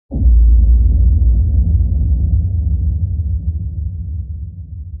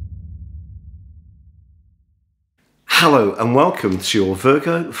Hello and welcome to your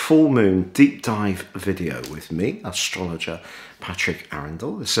Virgo full moon deep dive video with me, astrologer Patrick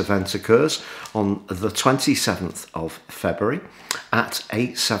Arundell. This event occurs on the 27th of February at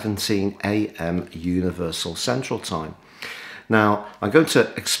 8:17 AM Universal Central Time. Now, I'm going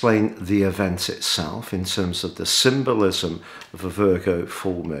to explain the event itself in terms of the symbolism of a Virgo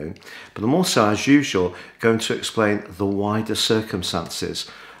full moon, but I'm also, as usual, going to explain the wider circumstances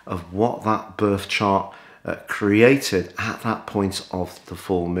of what that birth chart created at that point of the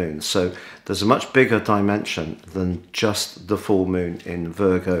full moon. So there's a much bigger dimension than just the full moon in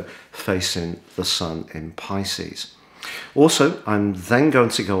Virgo facing the sun in Pisces. Also, I'm then going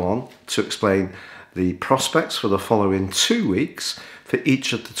to go on to explain the prospects for the following 2 weeks for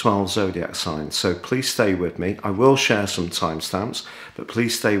each of the 12 zodiac signs. So please stay with me. I will share some timestamps, but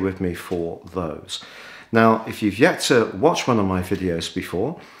please stay with me for those. Now, if you've yet to watch one of my videos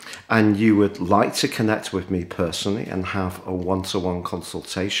before and you would like to connect with me personally and have a one-to-one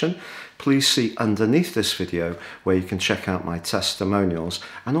consultation, please see underneath this video where you can check out my testimonials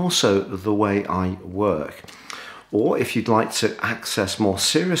and also the way I work. Or if you'd like to access more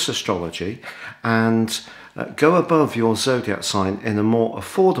serious astrology and go above your zodiac sign in a more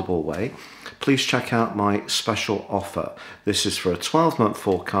affordable way, please check out my special offer. This is for a 12-month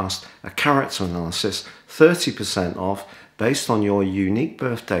forecast, a character analysis, 30% off, based on your unique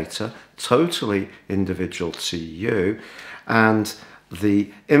birth data, totally individual to you, and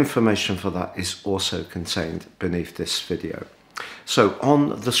the information for that is also contained beneath this video. So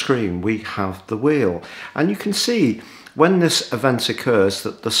on the screen we have the wheel, and you can see when this event occurs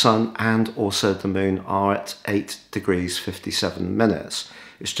that the sun and also the moon are at 8 degrees 57 minutes.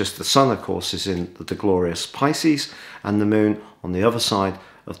 It's just the sun, of course, is in the glorious Pisces, and the moon on the other side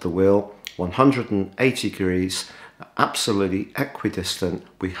of the wheel, 180 degrees, absolutely equidistant,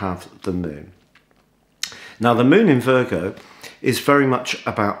 we have the moon. Now, the moon in Virgo is very much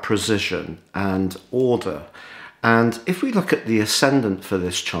about precision and order. And if we look at the ascendant for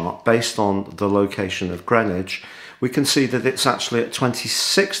this chart, based on the location of Greenwich, we can see that it's actually at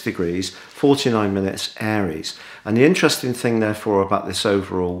 26 degrees, 49 minutes Aries. And the interesting thing, therefore, about this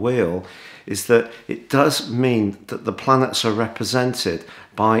overall wheel is that it does mean that the planets are represented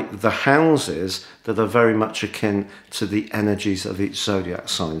by the houses that are very much akin to the energies of each zodiac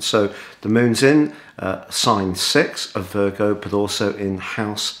sign. So the moon's in sign 6 of Virgo, but also in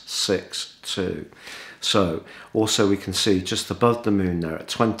house 6 too. So also we can see just above the moon there at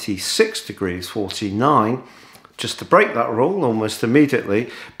 26 degrees 49, just to break that rule almost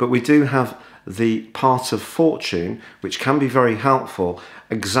immediately, but we do have the part of fortune, which can be very helpful,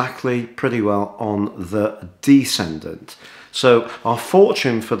 exactly pretty well on the descendant. So our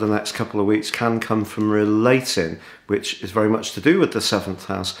fortune for the next couple of weeks can come from relating, which is very much to do with the 7th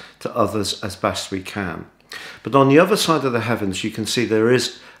house, to others as best we can. But on the other side of the heavens, you can see there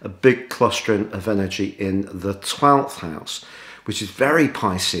is a big clustering of energy in the 12th house, which is very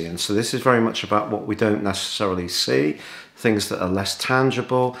Piscean. So this is very much about what we don't necessarily see, things that are less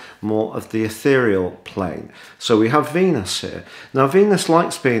tangible, more of the ethereal plane. So we have Venus here. Now, Venus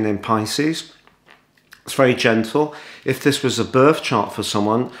likes being in Pisces. It's very gentle. If this was a birth chart for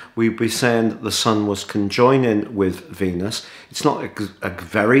someone, we'd be saying that the sun was conjoining with Venus. It's not a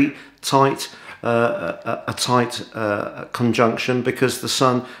very tight conjunction, because the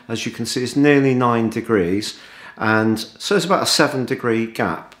sun, as you can see, is nearly 9 degrees, and so it's about a 7-degree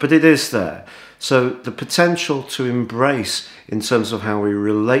gap, but it is there. So the potential to embrace in terms of how we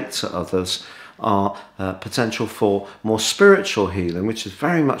relate to others are potential for more spiritual healing, which is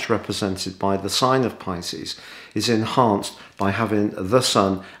very much represented by the sign of Pisces, is enhanced by having the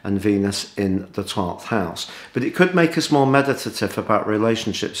sun and Venus in the 12th house. But it could make us more meditative about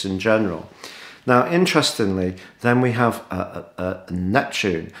relationships in general. Now, interestingly, then we have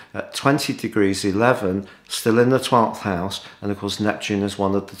Neptune at 20 degrees 11, still in the 12th house, and of course Neptune is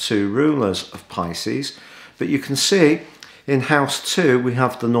one of the 2 rulers of Pisces. But you can see in house 2 we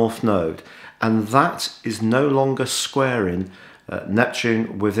have the North Node, and that is no longer squaring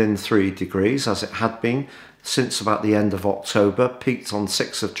Neptune within 3 degrees, as it had been since about the end of October, peaked on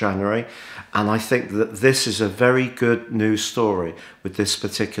 6th of January. And I think that this is a very good news story with this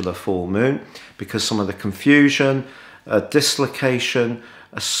particular full moon, because some of the confusion, dislocation,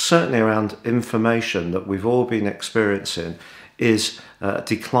 certainly around information that we've all been experiencing, is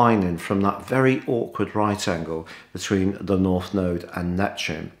declining from that very awkward right angle between the North Node and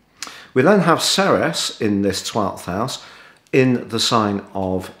Neptune. We then have Ceres in this 12th house, in the sign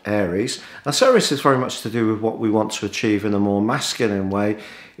of Aries. And Ceres is very much to do with what we want to achieve in a more masculine way.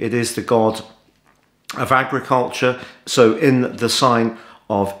 It is the god of agriculture. So in the sign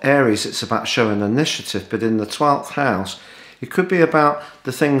of Aries, it's about showing initiative, but in the 12th house, it could be about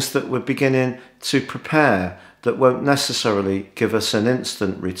the things that we're beginning to prepare that won't necessarily give us an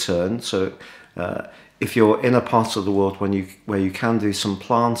instant return. So if you're in a part of the world where you can do some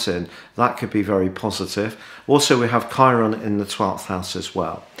planting, that could be very positive. Also, we have Chiron in the 12th house as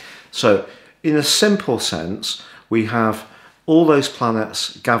well. So in a simple sense, we have all those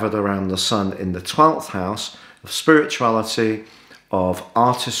planets gathered around the sun in the 12th house of spirituality, of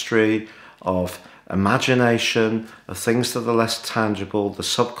artistry, of imagination, of things that are less tangible, the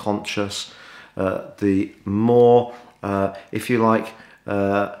subconscious, the more, if you like,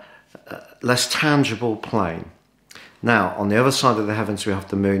 less tangible plane. Now, on the other side of the heavens, we have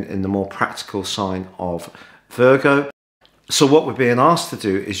the moon in the more practical sign of Virgo. So what we're being asked to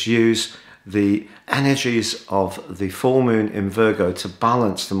do is use the energies of the full moon in Virgo to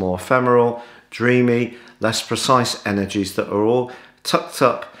balance the more ephemeral, dreamy, less precise energies that are all tucked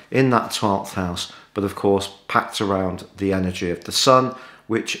up in that 12th house, but of course packed around the energy of the sun,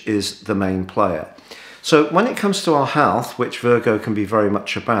 which is the main player. So when it comes to our health, which Virgo can be very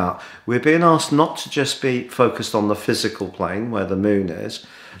much about, we're being asked not to just be focused on the physical plane where the moon is,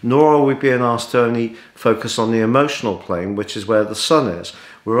 nor are we being asked to only focus on the emotional plane, which is where the sun is.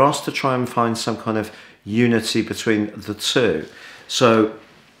 We're asked to try and find some kind of unity between the two. So,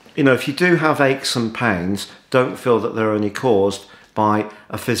 you know, if you do have aches and pains, don't feel that they're only caused by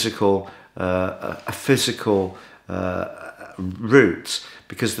a physical route,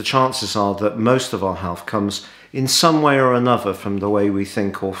 because the chances are that most of our health comes in some way or another from the way we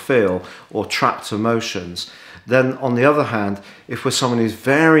think or feel or trapped emotions. Then on the other hand, if we're someone who's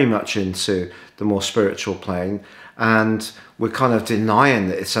very much into the more spiritual plane and we're kind of denying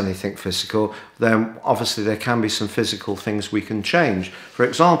that it's anything physical, then obviously there can be some physical things we can change. For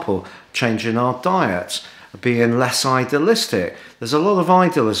example, changing our diet, being less idealistic. There's a lot of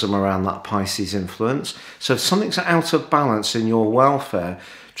idealism around that Pisces influence. So if something's out of balance in your welfare,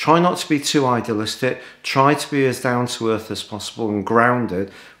 try not to be too idealistic. Try to be as down to earth as possible and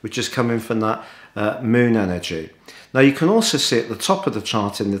grounded, which is coming from that moon energy. Now you can also see at the top of the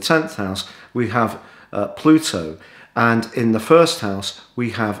chart in the 10th house, we have Pluto, and in the first house,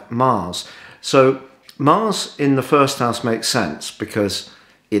 we have Mars. So Mars in the first house makes sense because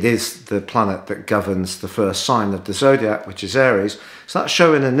it is the planet that governs the first sign of the Zodiac, which is Aries. So that's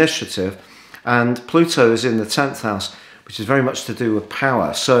showing initiative. And Pluto is in the 10th house, which is very much to do with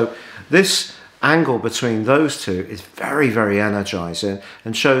power. So this angle between those two is very, very energizing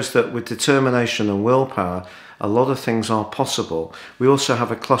and shows that with determination and willpower, a lot of things are possible. We also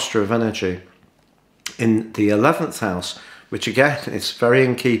have a cluster of energy in the 11th house, which again is very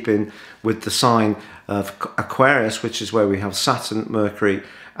in keeping with the sign of Aquarius, which is where we have Saturn, Mercury,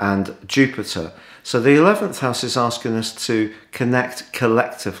 and Jupiter. So the 11th house is asking us to connect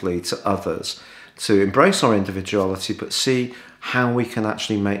collectively to others, to embrace our individuality, but see how we can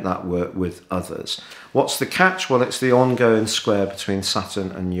actually make that work with others. What's the catch? Well, it's the ongoing square between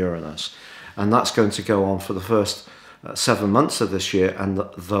Saturn and Uranus. And that's going to go on for the first 7 months of this year and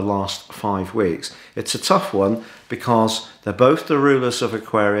the last 5 weeks. It's a tough one because they're both the rulers of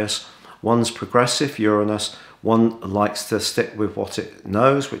Aquarius. One's progressive, Uranus. One likes to stick with what it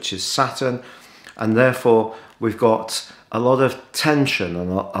knows, which is Saturn. And therefore, we've got a lot of tension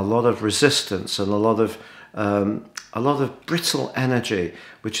and a lot of resistance and a lot of brittle energy,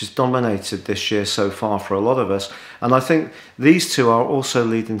 which has dominated this year so far for a lot of us. And I think these two are also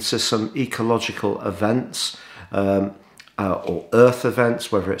leading to some ecological events or earth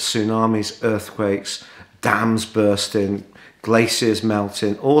events, whether it's tsunamis, earthquakes, dams bursting, glaciers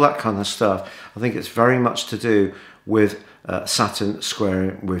melting, all that kind of stuff. I think it's very much to do with Saturn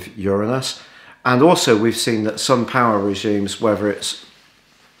squaring with Uranus. And also we've seen that some power regimes, whether it's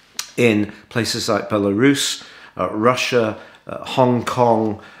in places like Belarus, Russia, Hong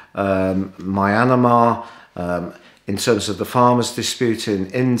Kong, Myanmar, in terms of the farmers' dispute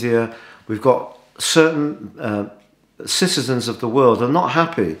in India, we've got certain citizens of the world are not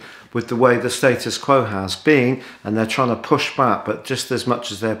happy with the way the status quo has been, and they're trying to push back, but just as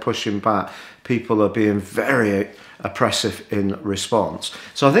much as they're pushing back, people are being very oppressive in response.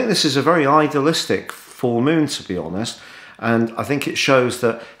 So I think this is a very idealistic full moon, to be honest, and I think it shows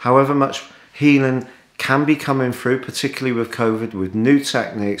that however much healing can be coming through, particularly with COVID, with new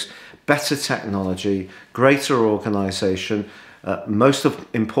techniques, better technology, greater organisation, most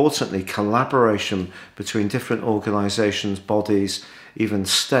importantly, collaboration between different organisations, bodies, even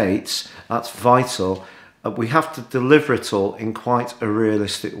states, that's vital. we have to deliver it all in quite a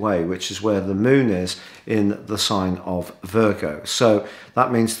realistic way, which is where the moon is in the sign of Virgo. So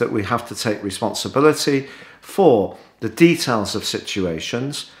that means that we have to take responsibility for the details of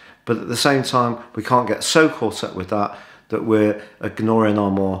situations, but at the same time, we can't get so caught up with that we're ignoring our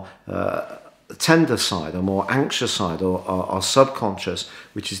more tender side, our more anxious side, or our subconscious,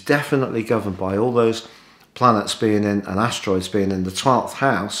 which is definitely governed by all those planets being in and asteroids being in the 12th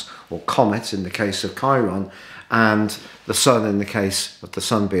house, or comet in the case of Chiron, and the sun in the case of the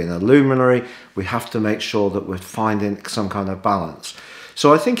sun being a luminary. We have to make sure that we're finding some kind of balance.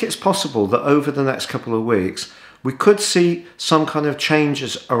 So I think it's possible that over the next couple of weeks we could see some kind of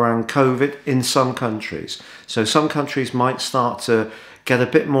changes around COVID in some countries. So some countries might start to get a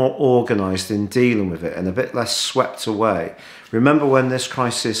bit more organised in dealing with it and a bit less swept away. Remember when this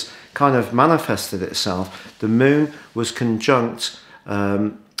crisis kind of manifested itself, the moon was conjunct,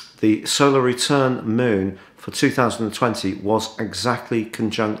 the solar return moon for 2020 was exactly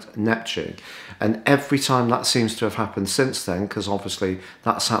conjunct Neptune. And every time that seems to have happened since then, because obviously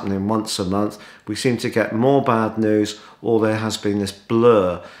that's happening once a month, we seem to get more bad news, or there has been this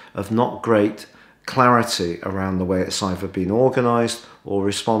blur of not great clarity around the way it's either been organised or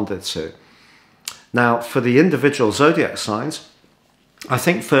responded to. Now, for the individual zodiac signs, I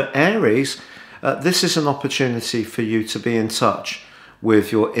think for Aries, this is an opportunity for you to be in touch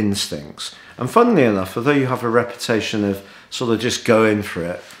with your instincts. And funnily enough, although you have a reputation of sort of just going for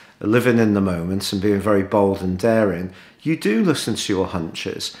it, living in the moment and being very bold and daring, you do listen to your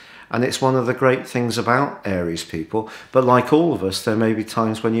hunches. And it's one of the great things about Aries people. But like all of us, there may be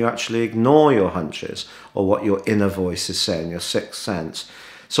times when you actually ignore your hunches or what your inner voice is saying, your sixth sense.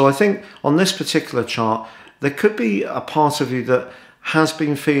 So I think on this particular chart, there could be a part of you that has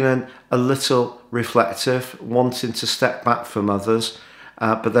been feeling a little reflective, wanting to step back from others.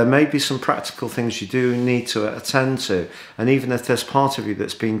 But there may be some practical things you do need to attend to. And even if there's part of you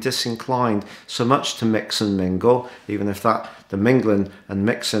that's been disinclined so much to mix and mingle, even if the mingling and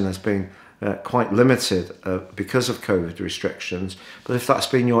mixing has been quite limited because of COVID restrictions, but if that's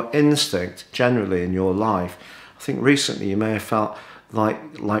been your instinct generally in your life, I think recently you may have felt like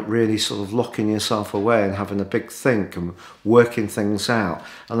really sort of locking yourself away and having a big think and working things out.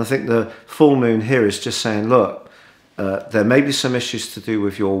 And I think the full moon here is just saying, look, there may be some issues to do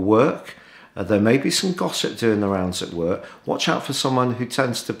with your work. There may be some gossip doing the rounds at work. Watch out for someone who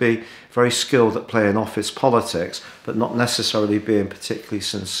tends to be very skilled at playing office politics, but not necessarily being particularly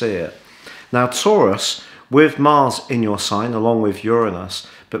sincere. Now, Taurus, with Mars in your sign, along with Uranus,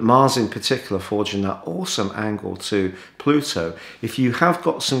 but Mars in particular forging that awesome angle to Pluto, if you have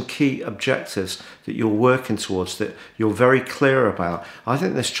got some key objectives that you're working towards, that you're very clear about, I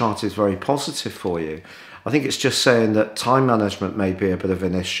think this chart is very positive for you. I think it's just saying that time management may be a bit of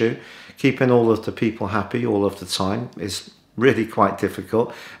an issue. Keeping all of the people happy all of the time is really quite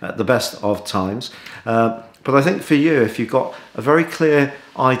difficult at the best of times. But I think for you, if you've got a very clear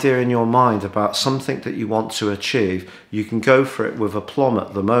idea in your mind about something that you want to achieve, you can go for it with aplomb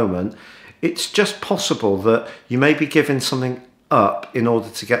at the moment. It's just possible that you may be giving something up in order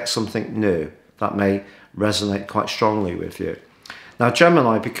to get something new. That may resonate quite strongly with you. Now,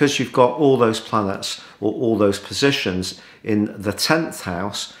 Gemini, because you've got all those planets or all those positions in the 10th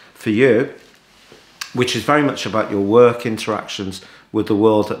house for you, which is very much about your work interactions with the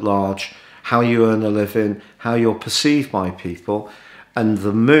world at large, how you earn a living, how you're perceived by people, and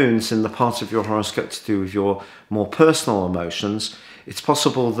the moon's in the part of your horoscope to do with your more personal emotions, it's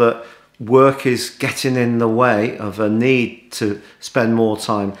possible that work is getting in the way of a need to spend more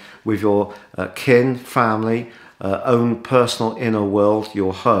time with your kin, family, own personal inner world,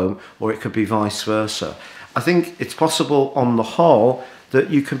 your home, or it could be vice versa. I think it's possible on the whole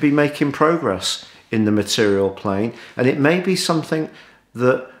that you can be making progress in the material plane, and it may be something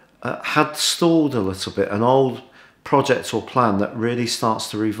that had stalled a little bit, an old project or plan that really starts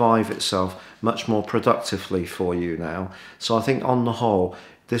to revive itself much more productively for you now. So I think on the whole,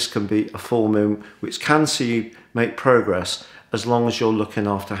 this can be a full moon which can see you make progress as long as you're looking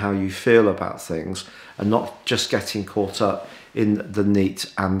after how you feel about things and not just getting caught up in the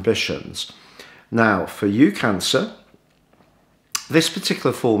neat ambitions. Now, for you, Cancer, this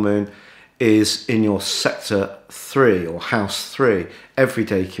particular full moon is in your sector 3 or house 3,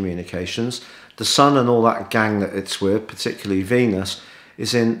 everyday communications. The sun and all that gang that it's with, particularly Venus,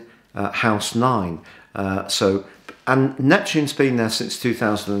 is in house 9. And Neptune's been there since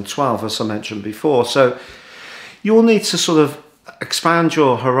 2012, as I mentioned before. So you'll need to sort of expand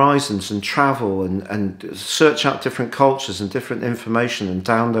your horizons and travel and search out different cultures and different information and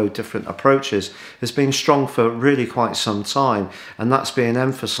download different approaches has been strong for really quite some time, and that's being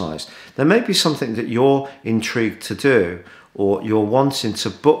emphasized. There may be something that you're intrigued to do, or you're wanting to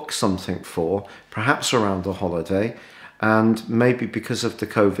book something for, perhaps around the holiday, and maybe because of the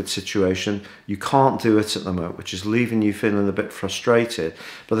COVID situation, you can't do it at the moment, which is leaving you feeling a bit frustrated.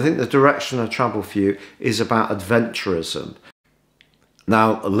 But I think the direction of travel for you is about adventurism.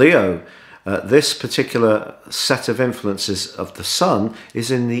 Now, Leo, this particular set of influences of the sun is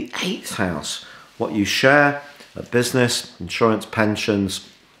in the 8th house. What you share, business, insurance, pensions,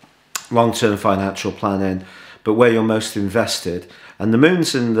 long-term financial planning, but where you're most invested. And the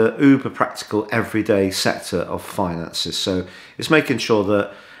moon's in the uber practical everyday sector of finances. So it's making sure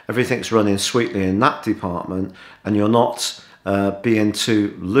that everything's running sweetly in that department, and you're not being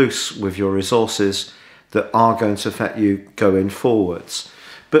too loose with your resources that are going to affect you going forwards.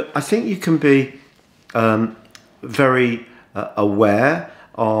 But I think you can be very aware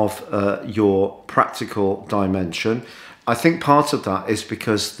of your practical dimension. I think part of that is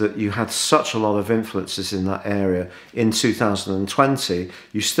because that you had such a lot of influences in that area in 2020.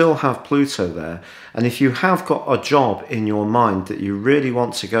 You still have Pluto there, and if you have got a job in your mind that you really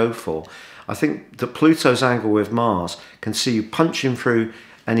want to go for, I think that Pluto's angle with Mars can see you punching through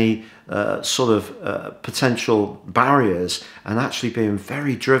any potential barriers and actually being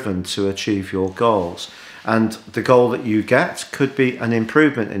very driven to achieve your goals. And the goal that you get could be an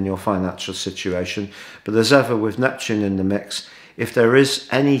improvement in your financial situation, but as ever with Neptune in the mix, if there is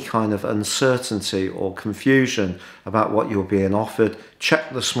any kind of uncertainty or confusion about what you're being offered,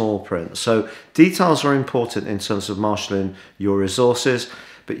 check the small print. So details are important in terms of marshalling your resources,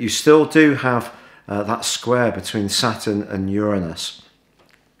 but you still do have that square between Saturn and Uranus,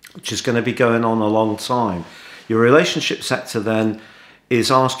 which is going to be going on a long time. Your relationship sector then is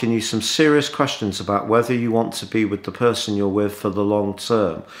asking you some serious questions about whether you want to be with the person you're with for the long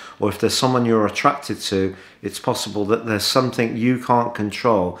term, or if there's someone you're attracted to, it's possible that there's something you can't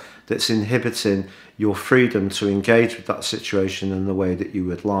control that's inhibiting your freedom to engage with that situation in the way that you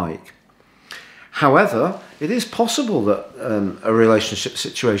would like. However, it is possible that a relationship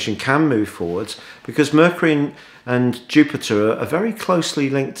situation can move forwards because Mercury and Jupiter are very closely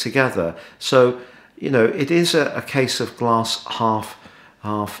linked together. So, you know, it is a case of glass half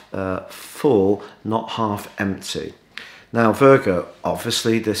full, not half empty. Now, Virgo,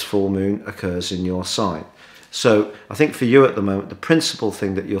 obviously this full moon occurs in your sign. So I think for you at the moment, the principal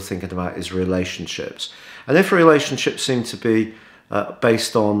thing that you're thinking about is relationships. And if relationships seem to be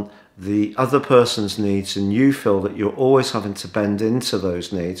based on the other person's needs and you feel that you're always having to bend into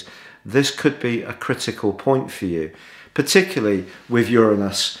those needs, this could be a critical point for you, particularly with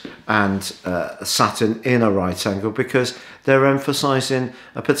Uranus and Saturn in a right angle, because they're emphasizing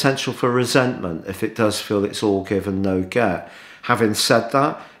a potential for resentment if it does feel it's all give and no get. Having said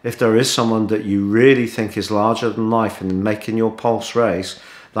that, if there is someone that you really think is larger than life and making your pulse race,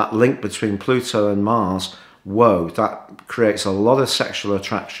 that link between Pluto and Mars, whoa, that creates a lot of sexual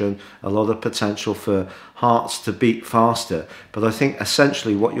attraction, a lot of potential for hearts to beat faster. But I think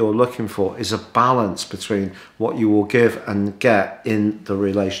essentially what you're looking for is a balance between what you will give and get in the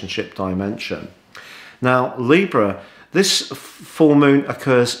relationship dimension. Now, Libra, this full moon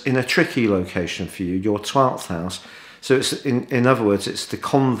occurs in a tricky location for you, your 12th house. So it's in other words, it's the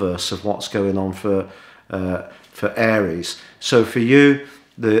converse of what's going on for Aries. So for you,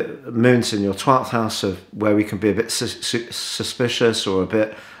 the moon's in your 12th house, of where we can be a bit suspicious or a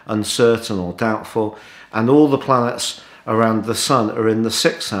bit uncertain or doubtful, and all the planets around the sun are in the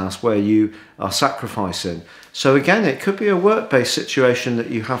 6th house where you are sacrificing. So again, it could be a work-based situation that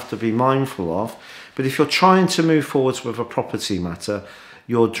you have to be mindful of, but if you're trying to move forwards with a property matter,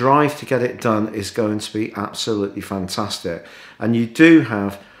 your drive to get it done is going to be absolutely fantastic. And you do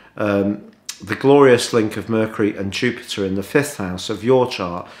have the glorious link of Mercury and Jupiter in the 5th house of your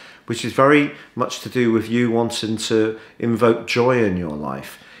chart, which is very much to do with you wanting to invoke joy in your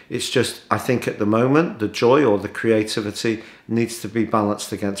life. It's just, I think at the moment, the joy or the creativity needs to be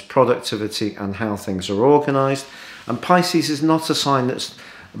balanced against productivity and how things are organized. And Pisces is not a sign that's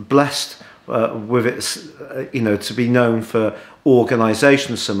blessed with its, to be known for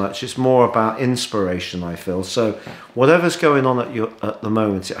organization so much. It's more about inspiration, I feel. So whatever's going on at the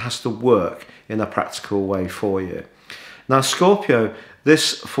moment, it has to work in a practical way for you. Now, Scorpio,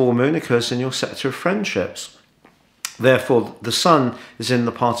 this full moon occurs in your sector of friendships. Therefore, the sun is in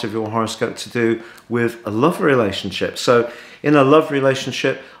the part of your horoscope to do with a love relationship. So in a love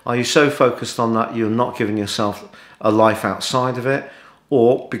relationship, are you so focused on that you're not giving yourself a life outside of it?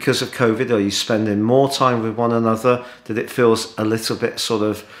 Or because of COVID, are you spending more time with one another, that it feels a little bit sort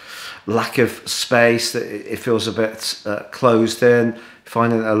of lack of space, that it feels a bit closed in,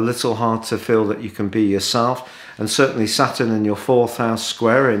 finding it a little hard to feel that you can be yourself? And certainly Saturn in your 4th house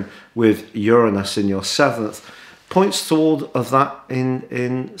squaring with Uranus in your 7th points to all of that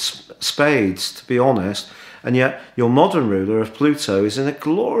in spades, to be honest. And yet your modern ruler of Pluto is in a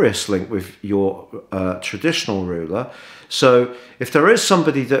glorious link with your traditional ruler. So if there is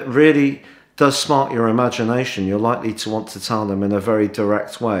somebody that really does spark your imagination, you're likely to want to tell them in a very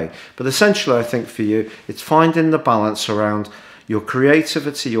direct way. But essentially, I think for you, it's finding the balance around your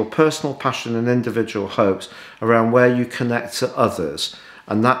creativity, your personal passion and individual hopes, around where you connect to others.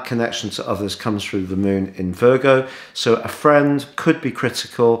 And that connection to others comes through the moon in Virgo. So a friend could be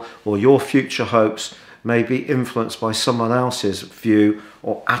critical, or your future hopes may be influenced by someone else's view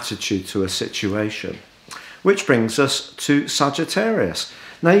or attitude to a situation. Which brings us to Sagittarius.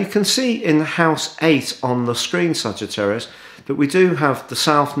 Now you can see in house 8 on the screen, Sagittarius, that we do have the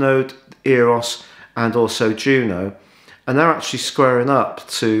South Node, Eros, and also Juno, and they're actually squaring up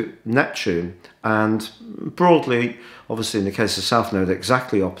to Neptune, and broadly, obviously in the case of South Node,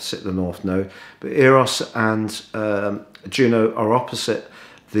 exactly opposite the North Node, but Eros and Juno are opposite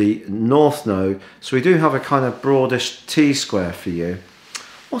the North Node, so we do have a kind of broadish T-square for you.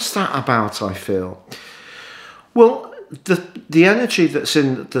 What's that about, I feel? Well, the energy that's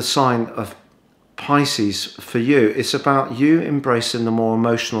in the sign of Pisces for you is about you embracing the more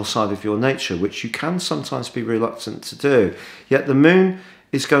emotional side of your nature, which you can sometimes be reluctant to do. Yet the moon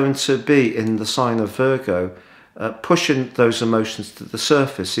is going to be in the sign of Virgo, pushing those emotions to the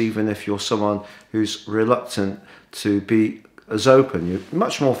surface, even if you're someone who's reluctant to be as open. You're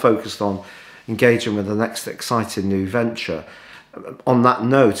much more focused on engaging with the next exciting new venture. On that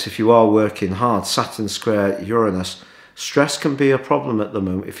note, if you are working hard, Saturn square Uranus, stress can be a problem at the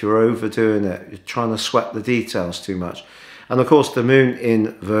moment if you're overdoing it. You're trying to sweat the details too much. And of course, the moon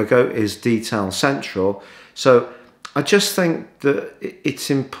in Virgo is detail central. So I just think that it's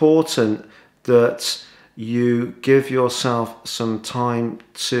important that you give yourself some time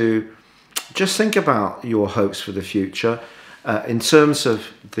to just think about your hopes for the future. In terms of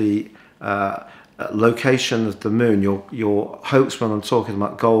the location of the moon, your hopes when I'm talking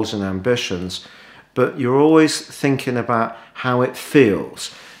about goals and ambitions, but you're always thinking about how it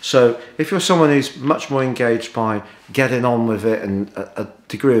feels. So if you're someone who's much more engaged by getting on with it and a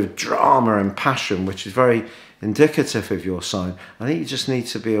degree of drama and passion, which is very indicative of your sign, I think you just need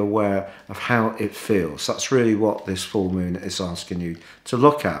to be aware of how it feels. That's really what this full moon is asking you to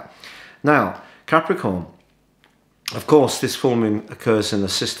look at. Now, Capricorn, of course, this full moon occurs in a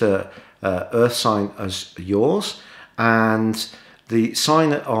sister earth sign as yours, and the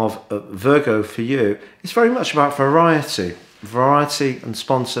sign of Virgo for you is very much about variety and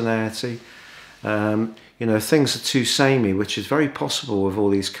spontaneity. You know, things are too samey, which is very possible with all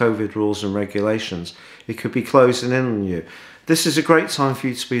these COVID rules and regulations. It could be closing in on you. This is a great time for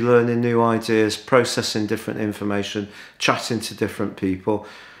you to be learning new ideas, processing different information, chatting to different people.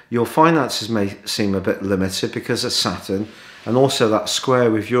 Your finances may seem a bit limited because of Saturn, and also that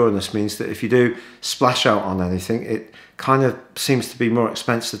square with Uranus means that if you do splash out on anything, it kind of seems to be more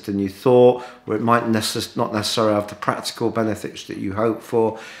expensive than you thought, or it might not necessarily have the practical benefits that you hope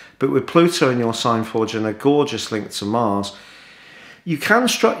for. But with Pluto in your sign forging a gorgeous link to Mars, you can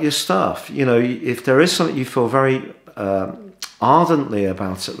strut your stuff. You know, if there is something you feel very ardently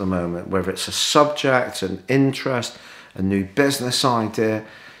about at the moment, whether it's a subject, an interest, a new business idea,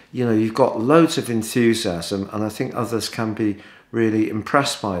 you know, you've got loads of enthusiasm, and I think others can be really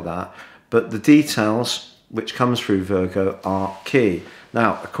impressed by that. But the details which comes through Virgo are key.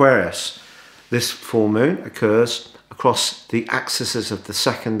 Now, Aquarius, this full moon occurs across the axes of the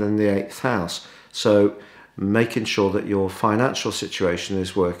 2nd and the 8th house. So making sure that your financial situation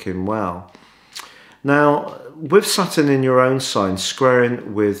is working well. Now, with Saturn in your own sign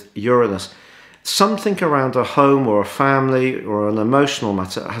squaring with Uranus, something around a home or a family or an emotional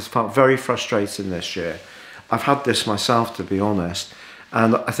matter has felt very frustrating this year. I've had this myself, to be honest,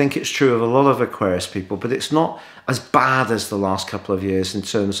 and I think it's true of a lot of Aquarius people, but it's not as bad as the last couple of years in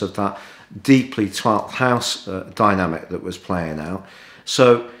terms of that deeply 12th house dynamic that was playing out.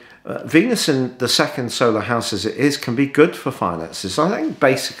 So Venus in the 2nd solar house as it is can be good for finances. I think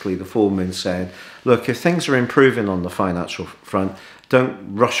basically the full moon saying, look, if things are improving on the financial front,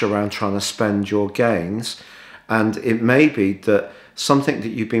 don't rush around trying to spend your gains. And it may be that something that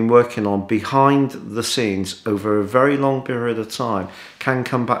you've been working on behind the scenes over a very long period of time can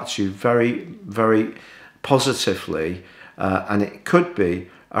come back to you very, very positively. And it could be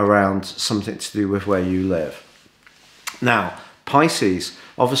around something to do with where you live. Now, Pisces,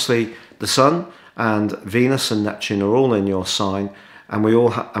 obviously the Sun and Venus and Neptune are all in your sign, and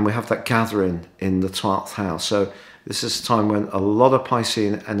we have that gathering in the 12th house. So this is a time when a lot of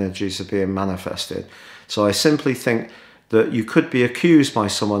Piscean energies are being manifested. So I simply think that you could be accused by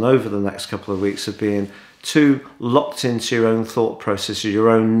someone over the next couple of weeks of being too locked into your own thought process, your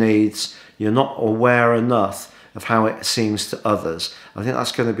own needs. You're not aware enough of how it seems to others. I think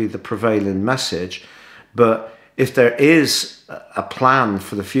that's going to be the prevailing message. But if there is a plan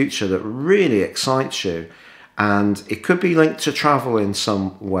for the future that really excites you, and it could be linked to travel in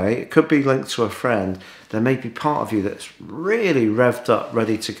some way, it could be linked to a friend, there may be part of you that's really revved up,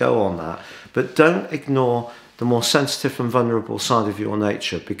 ready to go on that. But don't ignore the more sensitive and vulnerable side of your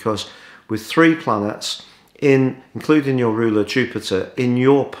nature, because with 3 planets, including your ruler Jupiter, in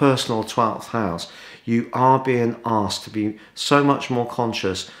your personal 12th house, you are being asked to be so much more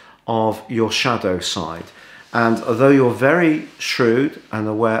conscious of your shadow side. And although you're very shrewd and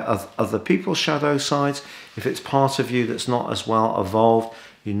aware of other people's shadow sides, if it's part of you that's not as well evolved,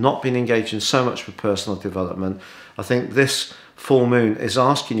 you've not been engaged in so much with personal development, I think this full moon is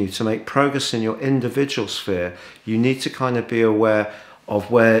asking you to make progress in your individual sphere. You need to kind of be aware of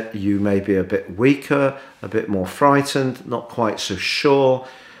where you may be a bit weaker, a bit more frightened, not quite so sure.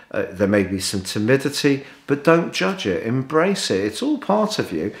 There may be some timidity, but don't judge it, embrace it. It's all part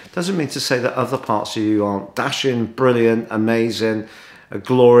of you. Doesn't mean to say that other parts of you aren't dashing, brilliant, amazing,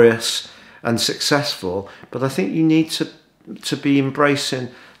 glorious and successful, but I think you need to be embracing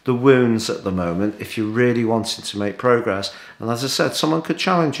the wounds at the moment if you're really wanting to make progress. And as I said, someone could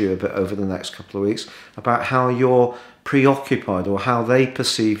challenge you a bit over the next couple of weeks about how you're preoccupied, or how they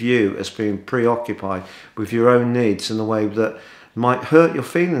perceive you as being preoccupied with your own needs in a way that might hurt your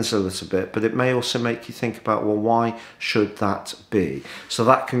feelings a little bit, but it may also make you think about, well, why should that be? So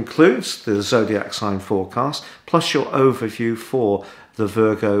that concludes the zodiac sign forecast, plus your overview for the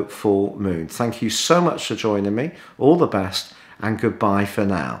Virgo full moon. Thank you so much for joining me. All the best, and goodbye for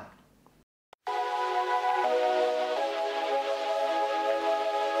now.